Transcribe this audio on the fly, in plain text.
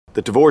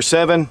The Tavor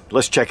 7,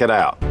 let's check it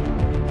out.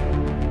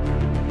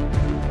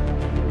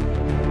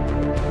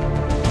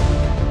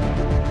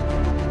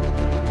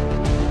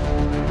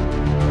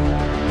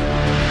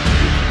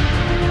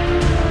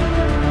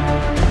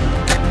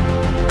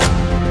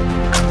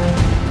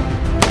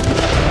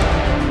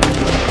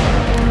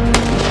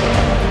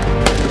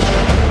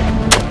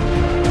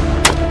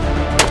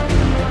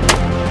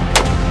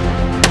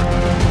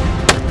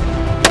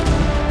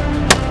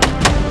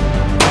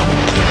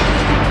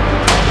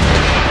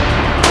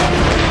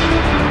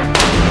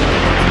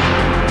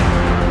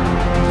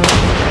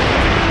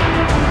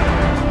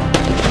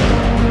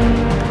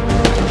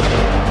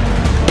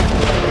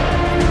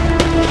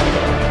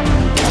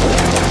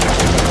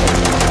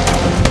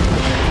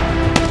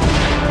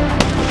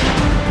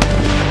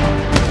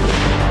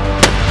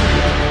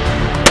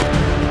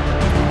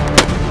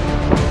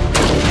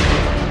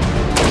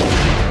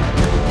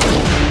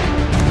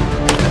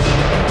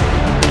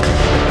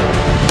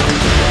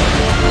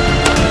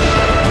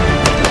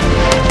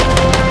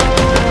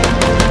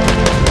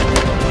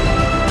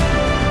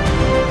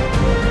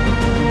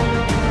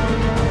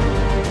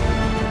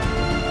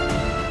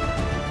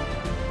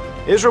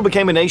 Israel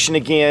became a nation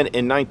again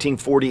in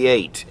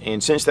 1948,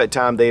 and since that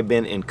time they have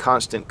been in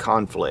constant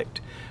conflict.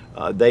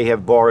 They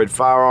have borrowed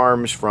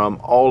firearms from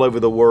all over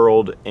the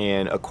world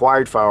and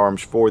acquired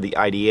firearms for the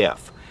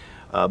IDF.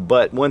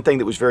 But one thing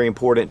that was very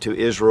important to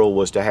Israel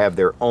was to have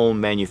their own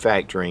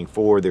manufacturing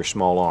for their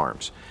small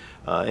arms.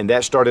 And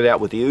that started out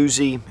with the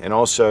Uzi and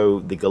also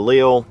the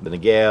Galil, the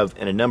Negev,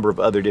 and a number of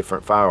other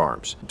different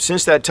firearms.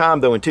 Since that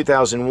time, though, in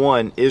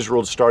 2001,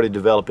 Israel started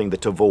developing the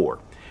Tavor.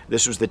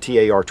 This was the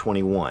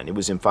TAR-21. It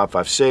was in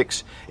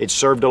 5.56. It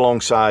served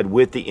alongside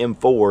with the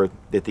M4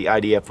 that the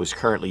IDF was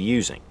currently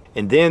using.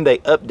 And then they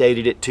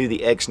updated it to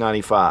the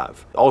X95,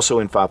 also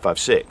in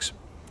 5.56.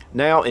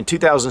 Now in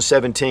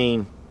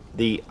 2017,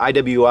 the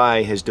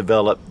IWI has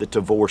developed the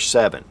Tavor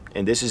 7,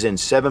 and this is in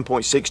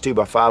 7.62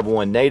 by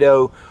 5.1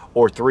 NATO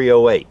or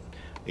 308.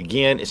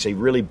 Again, it's a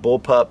really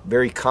bullpup,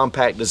 very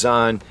compact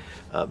design,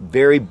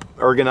 very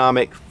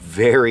ergonomic,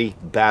 very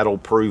battle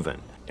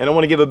proven. And I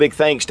want to give a big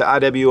thanks to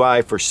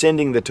IWI for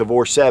sending the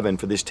Tavor 7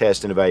 for this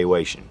test and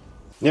evaluation.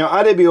 Now,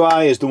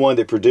 IWI is the one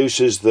that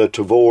produces the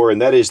Tavor,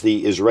 and that is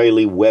the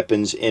Israeli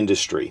weapons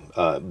industry.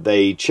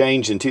 They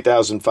changed in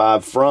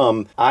 2005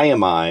 from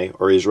IMI,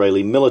 or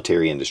Israeli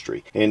military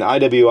industry, and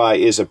IWI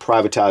is a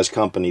privatized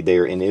company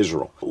there in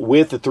Israel.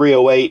 With the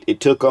 308, it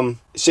took them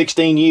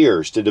 16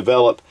 years to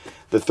develop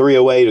the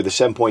 308 or the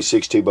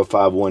 7.62 by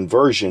 5.1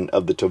 version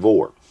of the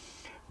Tavor.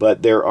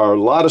 But there are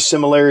a lot of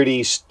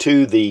similarities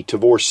to the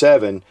Tavor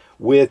 7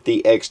 with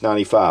the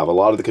X95. A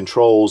lot of the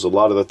controls, a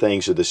lot of the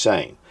things are the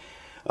same.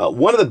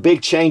 One of the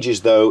big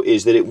changes, though,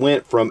 is that it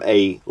went from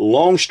a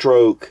long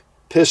stroke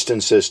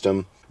piston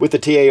system with the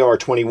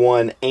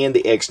TAR-21 and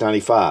the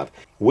X95.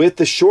 With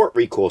the short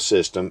recoil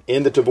system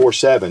in the Tavor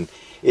 7,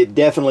 it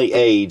definitely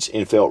aids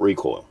in felt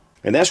recoil.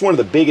 And that's one of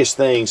the biggest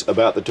things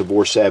about the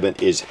Tavor 7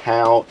 is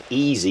how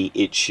easy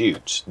it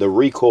shoots. The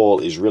recoil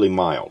is really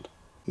mild.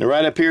 Now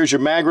right up here is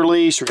your mag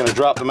release. We're going to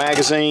drop the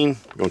magazine.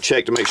 We're going to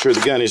check to make sure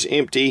the gun is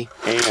empty,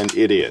 and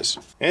it is.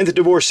 And the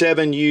Tavor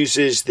 7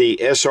 uses the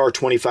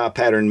SR25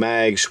 pattern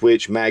mags,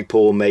 which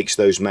Magpul makes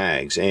those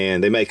mags.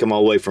 And they make them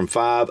all the way from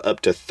 5 up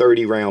to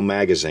 30 round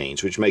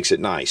magazines, which makes it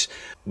nice.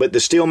 But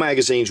the steel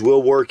magazines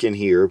will work in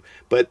here,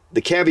 but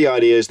the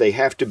caveat is they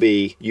have to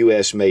be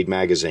US made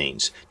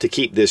magazines to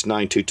keep this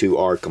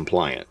 922R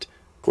compliant.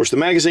 Of course, the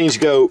magazines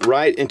go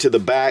right into the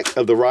back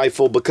of the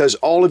rifle because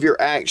all of your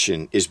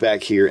action is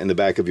back here in the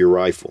back of your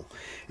rifle.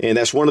 And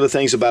that's one of the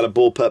things about a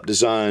bullpup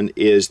design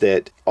is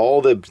that all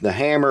the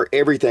hammer,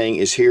 everything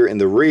is here in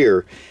the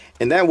rear.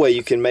 And that way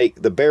you can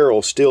make the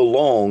barrel still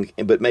long,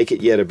 but make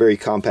it yet a very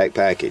compact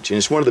package. And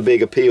it's one of the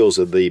big appeals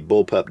of the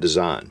bullpup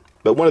design.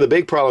 But one of the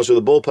big problems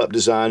with the bullpup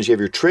design is you have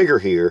your trigger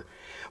here,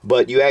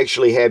 but you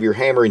actually have your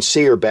hammer and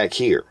sear back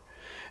here.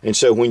 And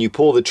so when you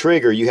pull the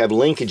trigger, you have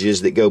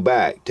linkages that go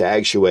back to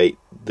actuate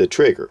the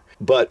trigger.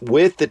 But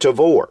with the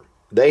Tavor,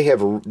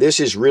 this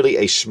is really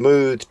a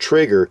smooth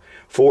trigger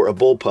for a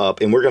bullpup,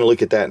 and we're going to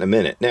look at that in a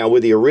minute. Now,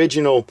 with the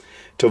original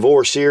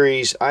Tavor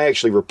series, I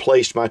actually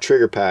replaced my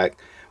trigger pack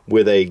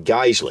with a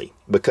Geisley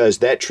because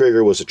that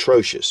trigger was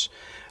atrocious.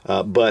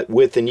 But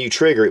with the new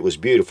trigger, it was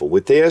beautiful.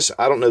 With this,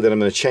 I don't know that I'm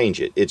going to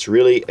change it. It's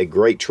really a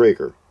great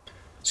trigger.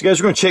 So guys,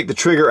 we're going to check the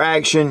trigger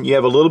action. You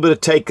have a little bit of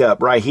take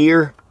up right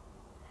here.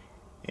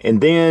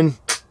 And then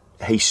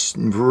a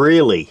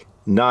really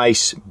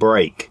nice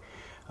break.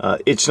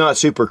 It's not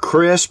super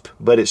crisp,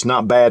 but it's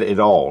not bad at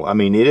all. I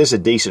mean, it is a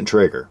decent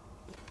trigger.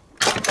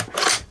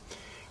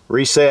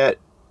 Reset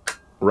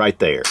right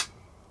there.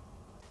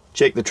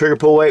 Check the trigger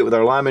pull weight with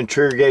our Lyman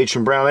trigger gauge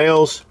from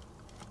Brownells.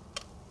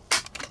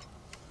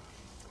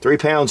 3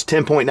 pounds,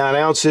 10.9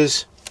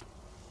 ounces.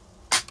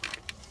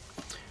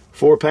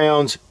 4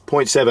 pounds,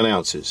 0.7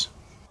 ounces.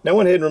 Now I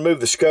went ahead and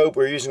removed the scope.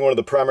 We're using one of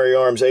the primary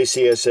arms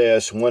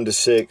ACSS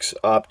 1:6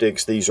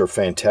 optics. These are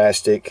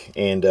fantastic,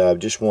 and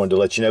just wanted to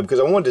let you know because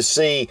I wanted to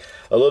see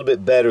a little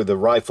bit better the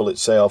rifle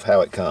itself,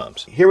 how it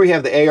comes. Here we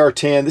have the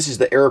AR-10. This is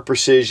the Air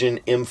Precision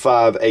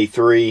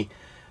M5A3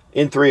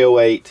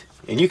 N308,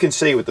 and you can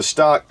see with the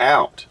stock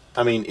out,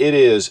 I mean, it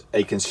is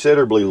a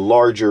considerably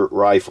larger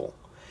rifle.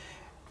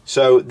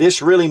 So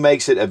this really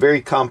makes it a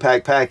very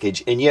compact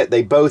package, and yet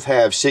they both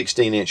have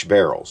 16-inch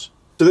barrels.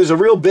 So there's a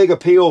real big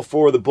appeal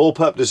for the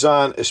Bullpup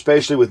design,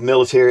 especially with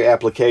military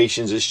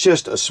applications. It's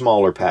just a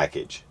smaller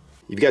package.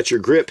 You've got your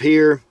grip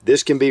here.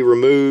 This can be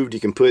removed. You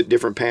can put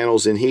different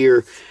panels in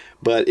here,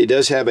 but it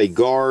does have a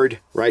guard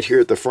right here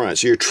at the front.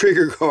 So your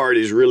trigger guard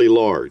is really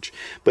large,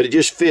 but it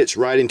just fits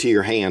right into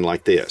your hand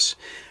like this.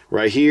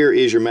 Right here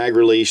is your mag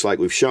release like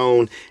we've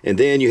shown, and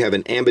then you have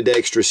an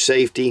ambidextrous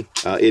safety.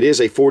 It is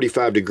a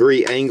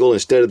 45-degree angle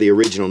instead of the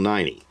original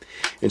 90.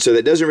 And so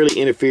that doesn't really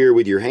interfere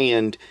with your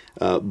hand,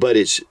 but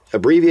it's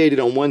abbreviated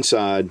on one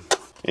side,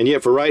 and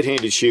yet for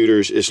right-handed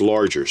shooters it's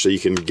larger so you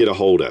can get a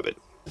hold of it.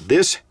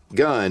 This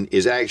gun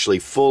is actually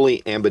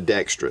fully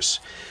ambidextrous.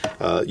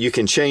 You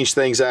can change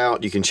things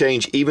out. You can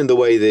change even the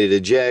way that it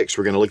ejects.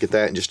 We're going to look at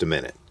that in just a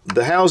minute.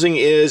 The housing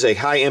is a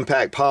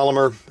high-impact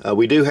polymer.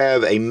 We do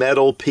have a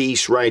metal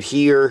piece right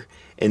here,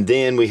 and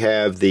then we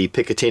have the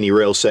Picatinny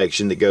rail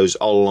section that goes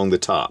all along the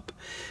top.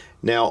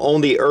 Now, on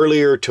the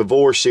earlier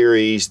Tavor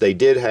series, they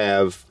did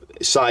have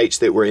sights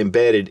that were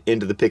embedded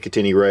into the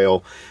Picatinny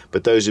rail,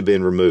 but those have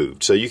been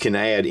removed. So you can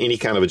add any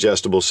kind of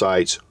adjustable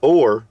sights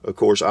or, of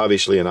course,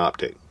 obviously an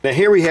optic. Now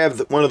here we have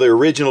one of the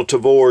original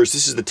Tavors.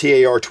 This is the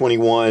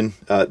TAR-21.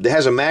 It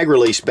has a mag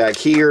release back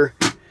here,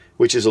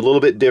 which is a little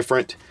bit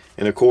different.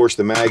 And of course,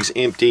 the mag's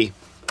empty.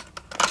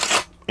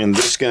 And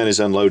this gun is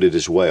unloaded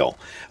as well.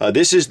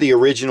 This is the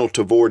original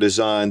Tavor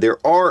design. There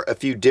are a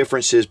few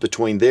differences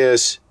between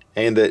this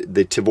and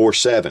the Tavor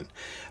 7.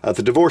 The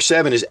Tavor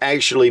 7 is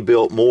actually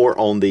built more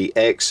on the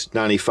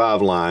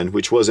X95 line,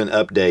 which was an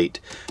update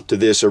to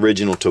this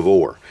original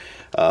Tavor.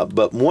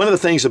 But one of the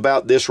things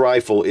about this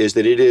rifle is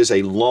that it is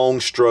a long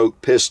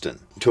stroke piston.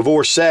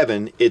 Tavor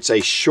 7, it's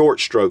a short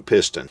stroke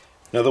piston.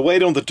 Now the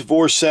weight on the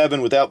Tavor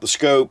 7 without the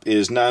scope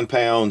is 9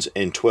 pounds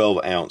and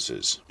 12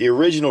 ounces. The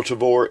original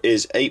Tavor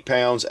is 8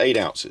 pounds, 8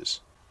 ounces.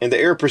 And the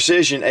Air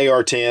Precision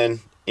AR-10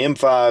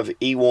 M5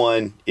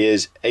 E1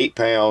 is 8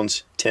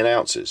 pounds, 10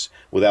 ounces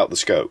without the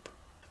scope.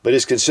 But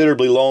it's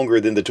considerably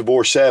longer than the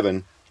Tavor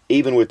 7,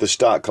 even with the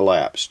stock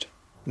collapsed.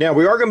 Now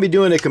we are going to be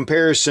doing a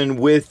comparison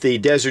with the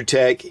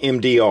Desertec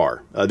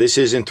MDR. This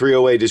is in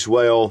 308 as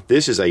well.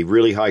 This is a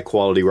really high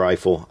quality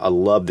rifle. I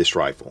love this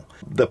rifle.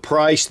 The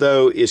price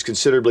though is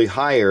considerably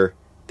higher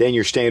than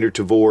your standard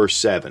Tavor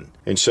 7.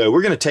 And so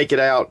we're going to take it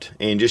out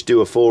and just do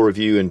a full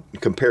review and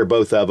compare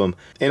both of them.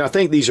 And I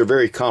think these are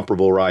very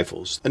comparable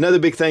rifles. Another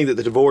big thing that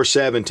the Tavor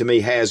 7 to me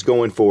has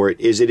going for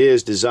it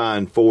is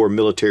designed for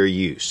military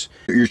use.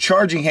 Your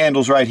charging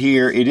handles right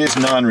here, it is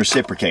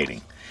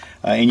non-reciprocating.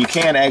 And you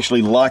can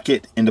actually lock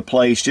it into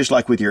place just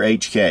like with your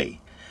HK.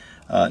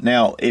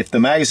 Now, if the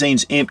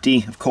magazine's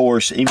empty, of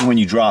course, even when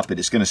you drop it,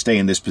 it's going to stay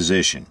in this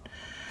position.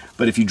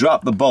 But if you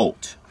drop the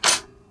bolt,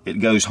 it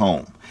goes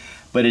home.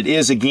 But it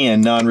is, again,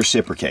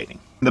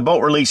 non-reciprocating. The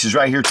bolt release is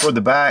right here toward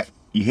the back.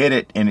 You hit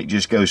it, and it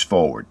just goes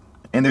forward.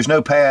 And there's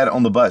no pad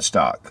on the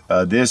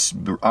buttstock. This,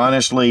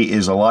 honestly,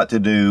 is a lot to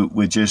do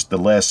with just the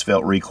less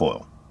felt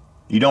recoil.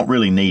 You don't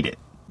really need it.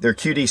 There are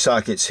QD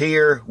sockets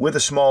here with a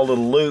small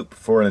little loop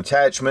for an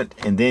attachment,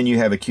 and then you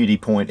have a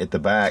QD point at the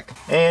back.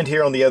 And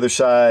here on the other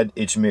side,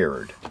 it's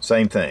mirrored.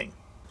 Same thing.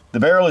 The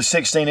barrel is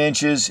 16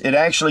 inches. It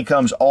actually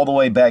comes all the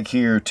way back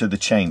here to the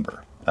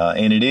chamber.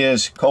 And it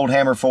is cold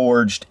hammer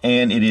forged,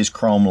 and it is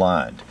chrome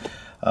lined.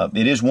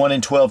 It is 1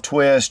 in 12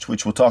 twist,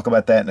 which we'll talk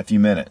about that in a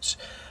few minutes.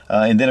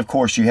 And then, of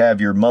course, you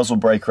have your muzzle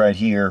brake right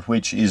here,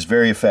 which is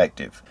very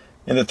effective.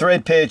 And the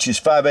thread pitch is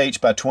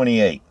 5/8 by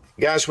 28.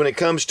 Guys, when it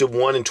comes to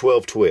 1 in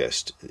 12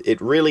 twist,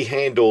 it really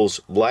handles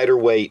lighter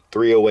weight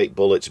 308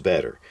 bullets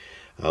better.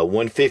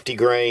 150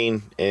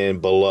 grain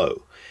and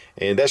below.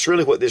 And that's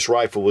really what this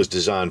rifle was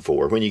designed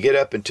for. When you get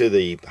up into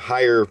the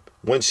higher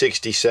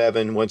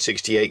 167,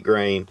 168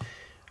 grain,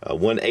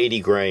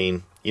 180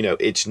 grain, you know,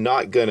 it's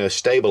not going to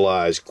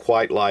stabilize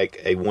quite like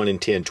a 1 in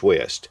 10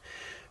 twist.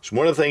 So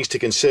one of the things to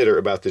consider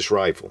about this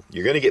rifle,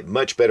 you're going to get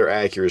much better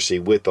accuracy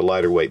with the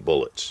lighter weight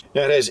bullets.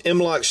 Now it has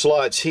M-LOK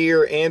slots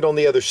here and on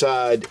the other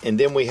side, and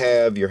then we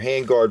have your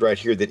handguard right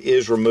here that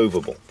is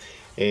removable.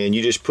 And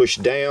you just push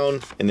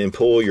down and then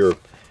pull your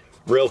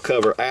rail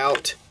cover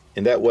out,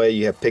 and that way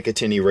you have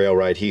Picatinny rail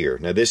right here.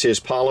 Now this is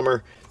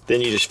polymer,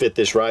 then you just fit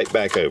this right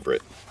back over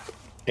it.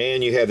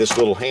 And you have this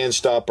little hand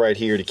stop right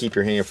here to keep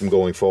your hand from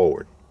going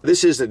forward.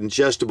 This is an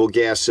adjustable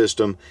gas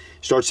system.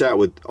 Starts out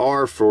with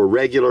R for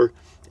regular,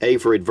 A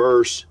for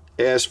adverse,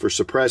 S for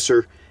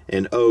suppressor,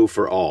 and O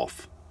for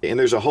off. And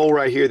there's a hole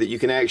right here that you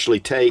can actually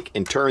take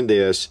and turn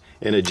this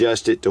and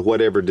adjust it to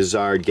whatever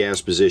desired gas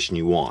position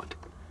you want.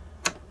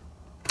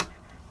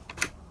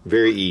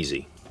 Very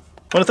easy.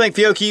 I want to thank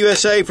Fiocchi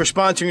USA for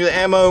sponsoring the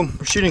ammo.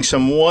 We're shooting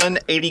some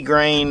 180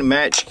 grain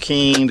Match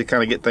King to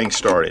kind of get things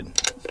started.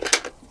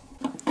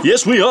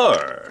 Yes, we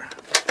are.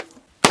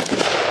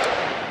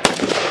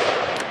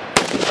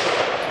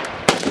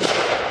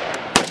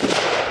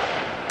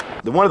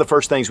 One of the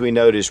first things we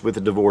noticed with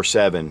the Tavor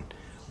 7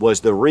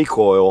 was the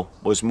recoil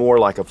was more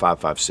like a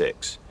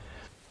 5.56.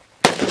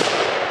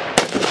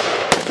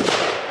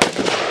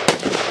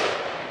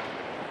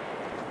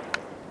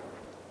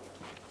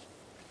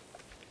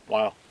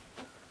 Wow.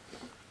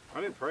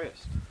 I'm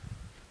impressed.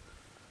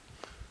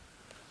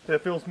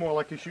 It feels more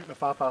like you're shooting a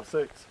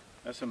 5.56.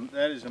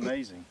 That is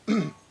amazing.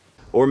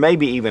 Or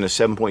maybe even a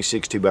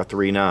 7.62 by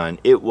 3.9.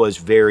 It was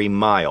very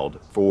mild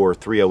for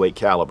 .308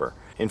 caliber.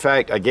 In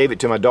fact, I gave it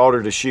to my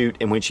daughter to shoot,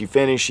 and when she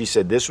finished, she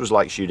said this was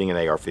like shooting an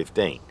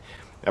AR-15.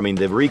 I mean,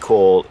 the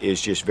recoil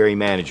is just very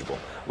manageable.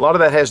 A lot of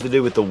that has to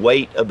do with the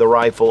weight of the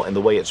rifle and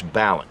the way it's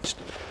balanced,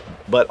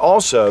 but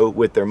also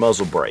with their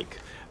muzzle brake.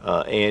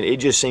 And it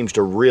just seems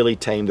to really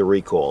tame the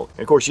recoil.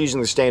 And of course,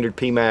 using the standard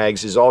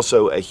P-Mags is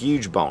also a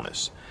huge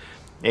bonus.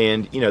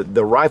 And you know,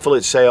 the rifle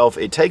itself,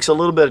 it takes a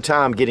little bit of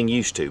time getting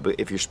used to, but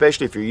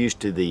especially if you're used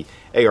to the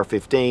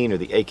AR-15 or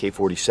the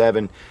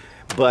AK-47,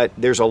 but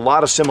there's a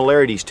lot of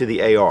similarities to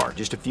the AR,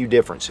 just a few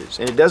differences,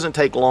 and it doesn't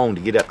take long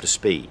to get up to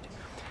speed.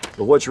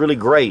 But what's really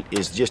great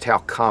is just how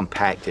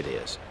compact it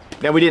is.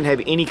 Now, we didn't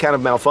have any kind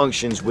of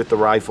malfunctions with the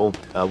rifle,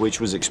 which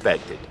was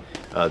expected.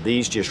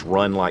 These just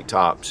run like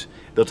tops.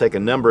 They'll take a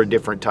number of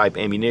different type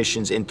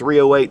ammunitions. In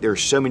 .308,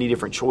 there's so many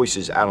different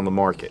choices out on the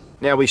market.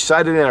 Now, we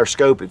sighted in our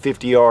scope at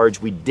 50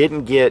 yards. We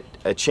didn't get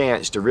a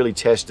chance to really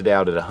test it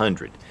out at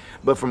 100.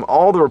 But from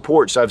all the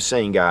reports I've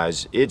seen,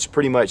 guys, it's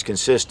pretty much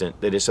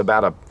consistent that it's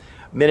about a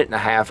minute and a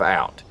half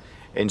out.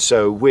 And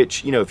so,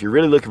 which, you know, if you're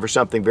really looking for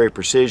something very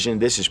precision,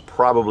 this is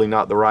probably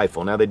not the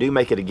rifle. Now, they do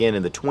make it again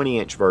in the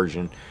 20-inch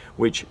version,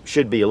 which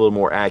should be a little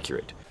more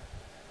accurate.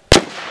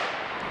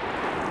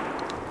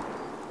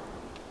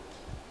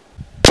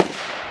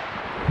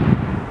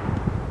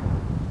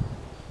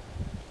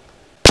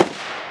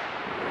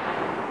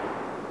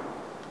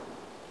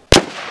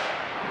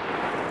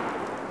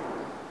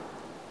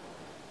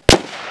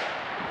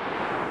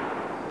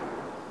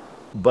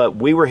 But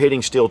we were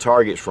hitting steel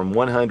targets from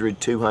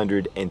 100,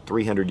 200, and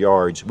 300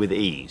 yards with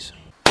ease.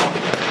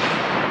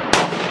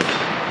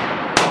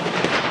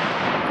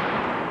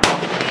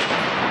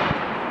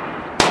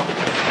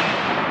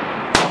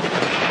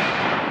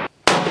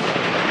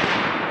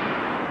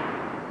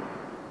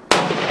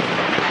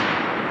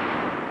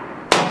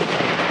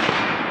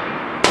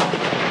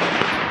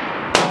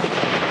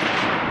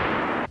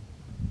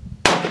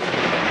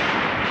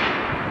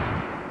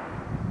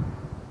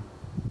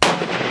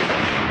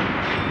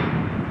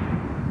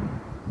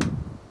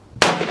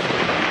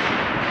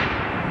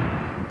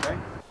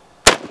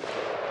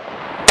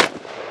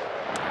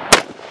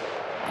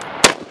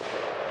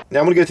 Now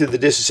I'm going to go through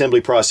the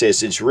disassembly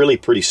process. It's really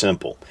pretty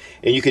simple,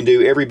 and you can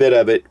do every bit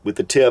of it with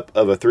the tip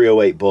of a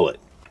 .308 bullet.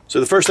 So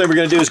the first thing we're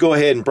going to do is go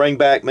ahead and bring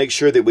back, make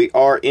sure that we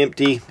are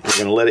empty. We're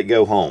going to let it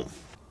go home.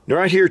 Now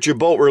right here at your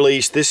bolt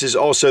release, this is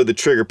also the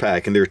trigger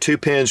pack, and there are two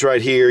pins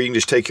right here. You can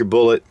just take your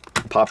bullet,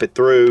 pop it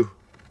through.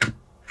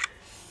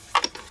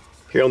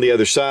 Here on the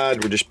other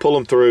side, we'll just pull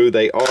them through.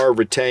 They are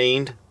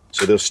retained,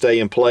 so they'll stay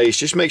in place.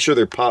 Just make sure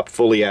they're popped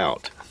fully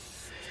out.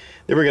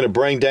 Then we're going to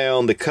bring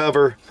down the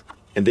cover,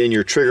 and then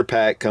your trigger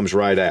pack comes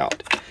right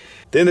out.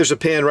 Then there's a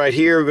pin right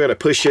here. We're going to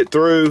push it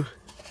through,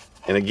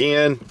 and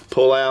again,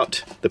 pull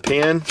out the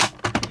pin,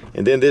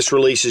 and then this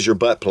releases your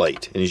butt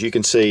plate. And as you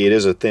can see, it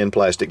is a thin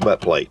plastic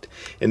butt plate.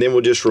 And then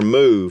we'll just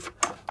remove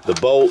the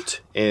bolt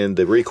and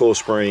the recoil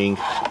spring.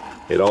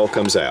 It all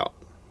comes out.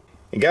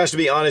 And guys, to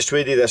be honest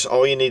with you, that's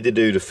all you need to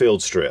do to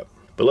field strip.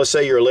 But let's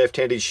say you're a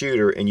left-handed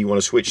shooter and you want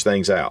to switch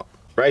things out.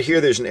 Right here,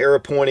 there's an arrow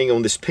pointing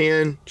on this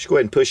pin. Just go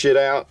ahead and push it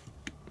out.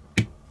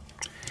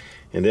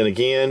 And then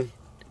again,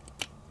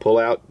 pull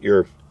out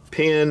your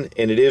pin,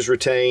 and it is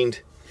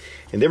retained.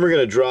 And then we're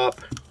going to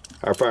drop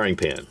our firing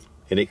pin,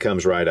 and it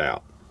comes right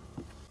out.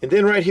 And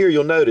then right here,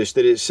 you'll notice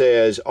that it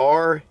says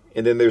R,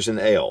 and then there's an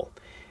L.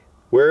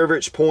 Wherever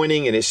it's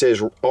pointing and it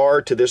says R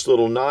to this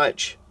little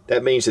notch,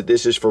 that means that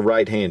this is for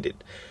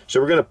right-handed. So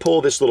we're going to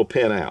pull this little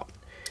pin out.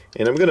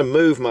 And I'm going to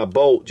move my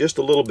bolt just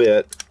a little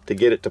bit to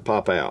get it to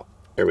pop out.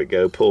 There we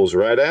go, pulls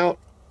right out.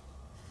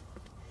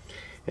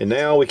 And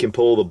now we can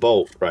pull the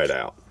bolt right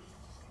out.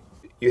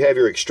 You have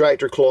your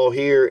extractor claw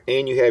here,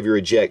 and you have your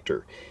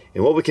ejector.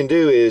 And what we can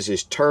do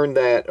is turn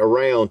that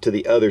around to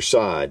the other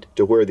side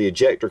to where the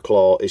ejector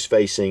claw is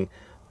facing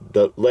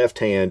the left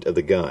hand of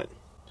the gun.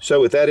 So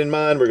with that in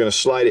mind, we're going to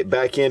slide it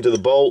back into the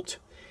bolt.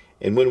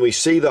 And when we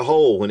see the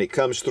hole, when it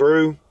comes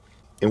through,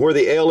 and where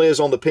the L is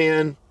on the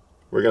pin,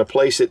 we're going to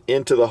place it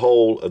into the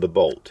hole of the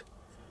bolt.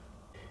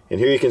 And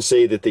here you can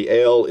see that the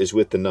L is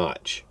with the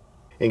notch.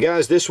 And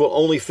guys, this will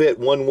only fit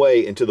one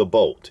way into the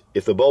bolt.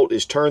 If the bolt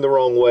is turned the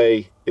wrong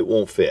way, it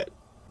won't fit.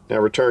 Now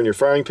return your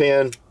firing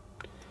pin,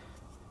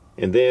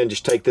 and then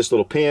just take this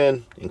little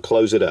pin and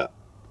close it up.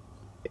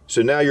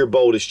 So now your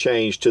bolt is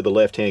changed to the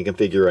left-hand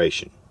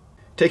configuration.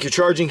 Take your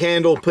charging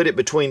handle, put it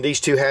between these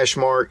two hash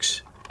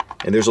marks,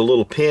 and there's a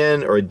little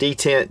pin or a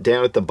detent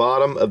down at the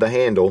bottom of the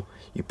handle.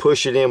 You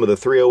push it in with a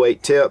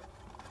 .308 tip,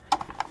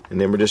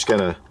 and then we're just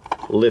gonna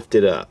lift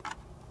it up,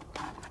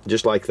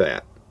 just like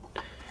that.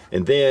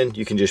 And then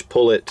you can just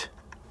pull it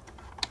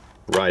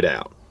right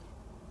out.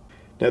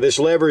 Now this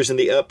lever is in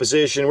the up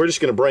position. We're just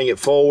gonna bring it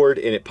forward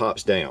and it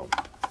pops down.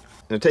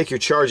 Now take your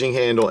charging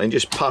handle and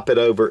just pop it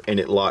over and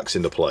it locks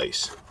into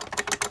place,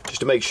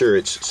 just to make sure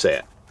it's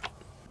set.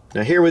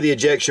 Now here with the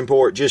ejection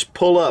port, just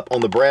pull up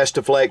on the brass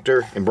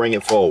deflector and bring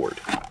it forward.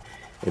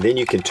 And then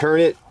you can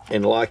turn it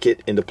and lock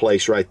it into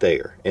place right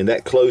there. And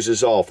that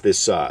closes off this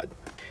side.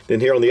 Then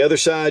here on the other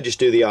side, just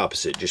do the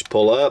opposite. Just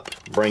pull up,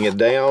 bring it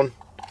down,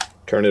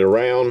 turn it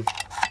around,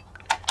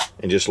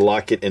 and just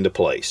lock it into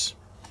place.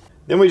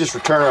 Then we just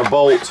return our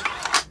bolt,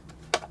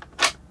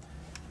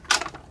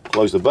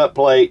 close the butt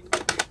plate,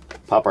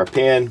 pop our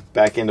pin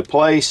back into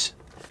place.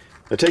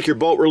 Now take your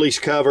bolt release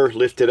cover,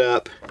 lift it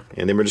up,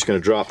 and then we're just going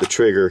to drop the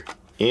trigger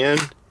in,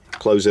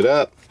 close it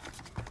up,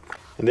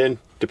 and then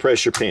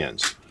depress your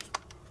pins.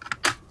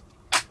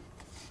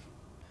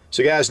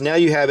 So guys, now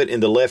you have it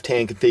in the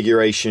left-hand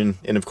configuration,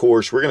 and of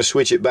course we're going to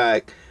switch it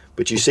back,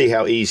 but you see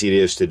how easy it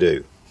is to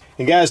do.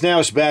 And guys,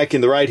 now it's back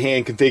in the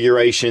right-hand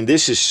configuration.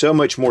 This is so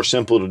much more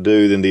simple to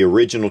do than the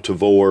original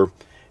Tavor,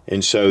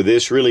 and so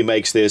this really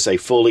makes this a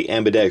fully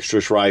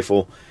ambidextrous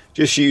rifle,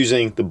 just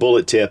using the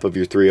bullet tip of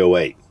your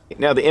 .308.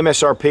 Now the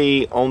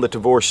MSRP on the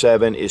Tavor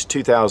 7 is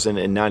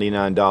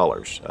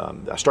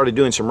 $2,099. I started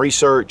doing some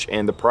research,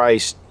 and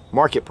the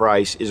market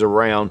price is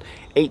around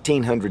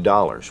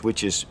 $1,800,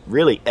 which is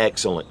really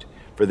excellent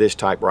for this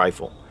type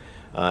rifle.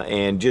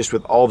 And just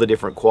with all the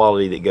different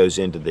quality that goes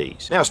into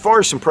these. Now as far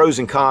as some pros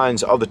and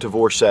cons of the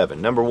Tavor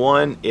 7, number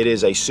one, it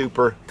is a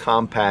super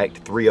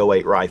compact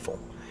 .308 rifle,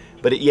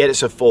 but yet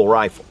it's a full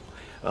rifle.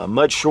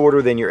 Much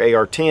shorter than your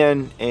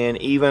AR-10 and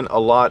even a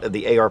lot of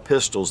the AR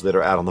pistols that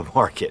are out on the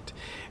market.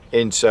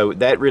 And so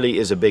that really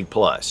is a big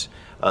plus.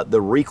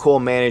 The recoil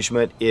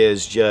management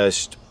is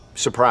just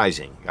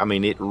surprising. I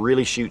mean, it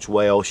really shoots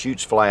well,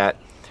 shoots flat.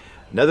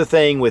 Another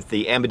thing with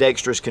the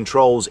ambidextrous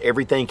controls,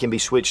 everything can be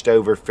switched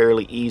over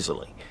fairly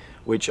easily,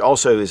 which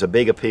also is a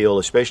big appeal,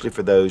 especially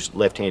for those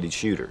left-handed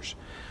shooters.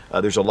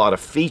 There's a lot of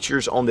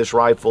features on this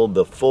rifle,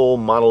 the full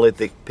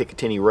monolithic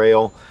Picatinny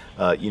rail,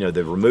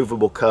 the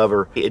removable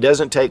cover. It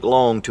doesn't take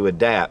long to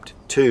adapt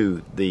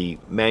to the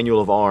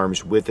manual of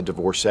arms with the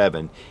Tavor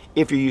 7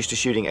 if you're used to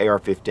shooting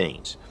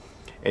AR-15s.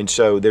 And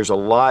so there's a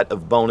lot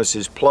of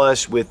bonuses,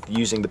 plus with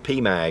using the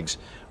P-mags,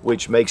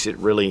 which makes it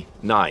really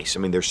nice. I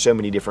mean, there's so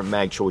many different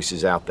mag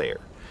choices out there.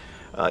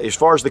 As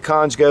far as the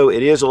cons go,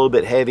 it is a little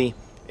bit heavy,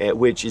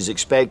 which is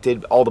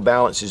expected. All the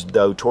balance is,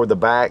 though, toward the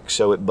back,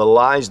 so it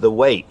belies the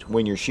weight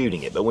when you're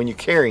shooting it. But when you're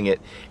carrying it,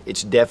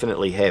 it's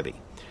definitely heavy.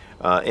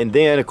 And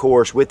then, of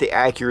course, with the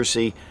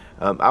accuracy,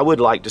 I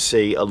would like to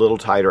see a little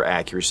tighter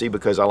accuracy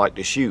because I like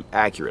to shoot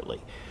accurately.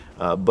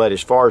 But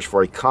as far as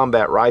for a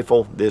combat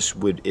rifle, this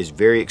is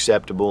very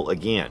acceptable.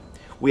 Again,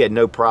 we had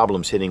no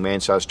problems hitting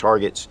man-sized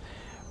targets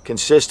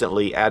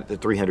consistently at the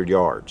 300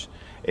 yards.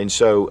 And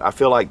so I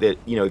feel like that,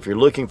 if you're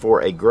looking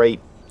for a great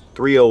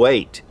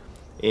 .308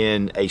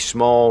 in a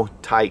small,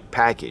 tight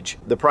package,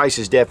 the price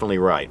is definitely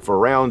right. For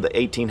around the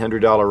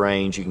 $1,800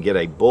 range, you can get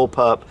a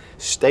Bullpup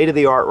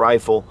state-of-the-art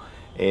rifle,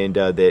 and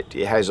that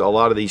it has a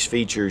lot of these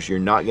features you're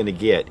not going to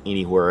get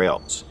anywhere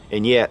else.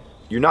 And yet,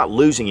 you're not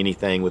losing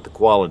anything with the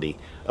quality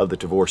of the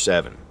Tavor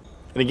 7.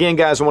 And again,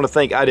 guys, I want to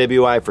thank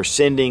IWI for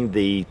sending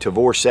the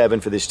Tavor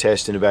 7 for this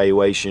test and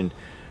evaluation.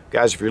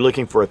 Guys, if you're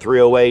looking for a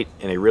 .308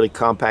 in a really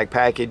compact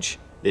package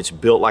that's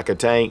built like a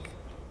tank,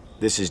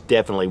 this is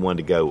definitely one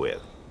to go with.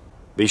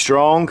 Be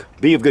strong,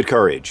 be of good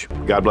courage.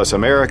 God bless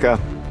America.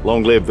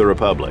 Long live the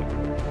Republic.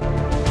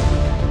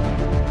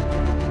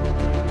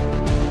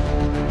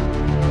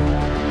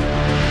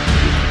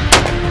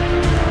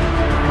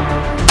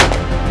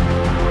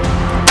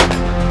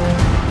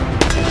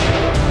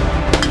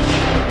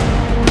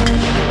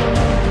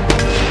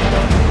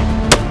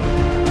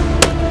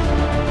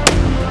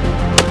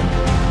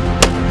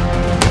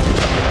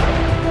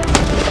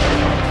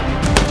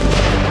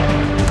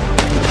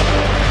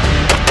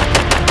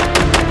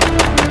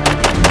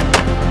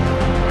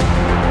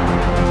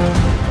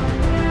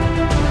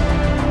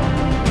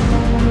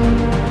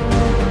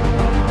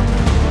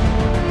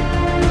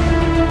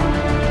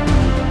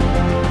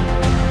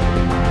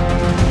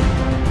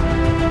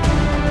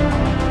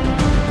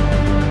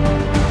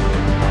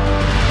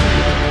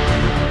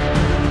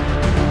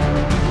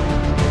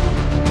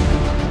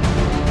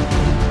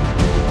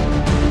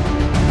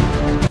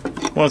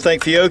 I want to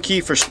thank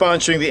Fiocchi for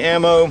sponsoring the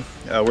ammo.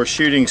 We're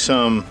shooting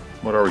some,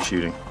 what are we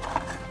shooting?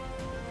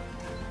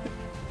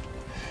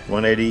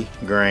 180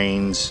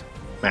 grains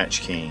Match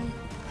King.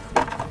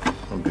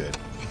 Oh, good.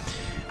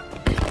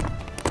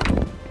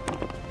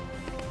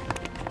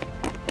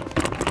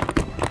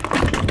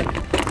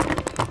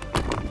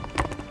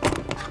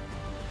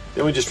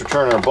 Then we just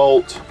return our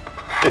bolt.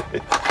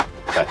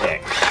 The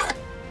heck.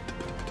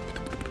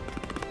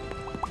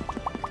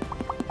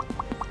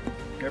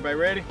 Everybody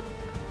ready?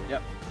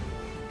 Yep.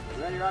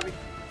 You ready, Robbie?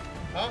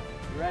 Huh?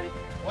 You ready?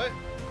 What?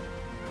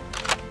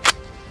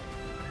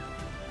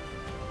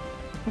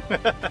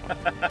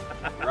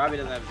 Robbie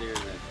doesn't have his ears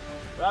in.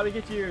 Robbie,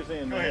 get yours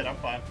in. Go man. ahead, I'm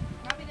fine.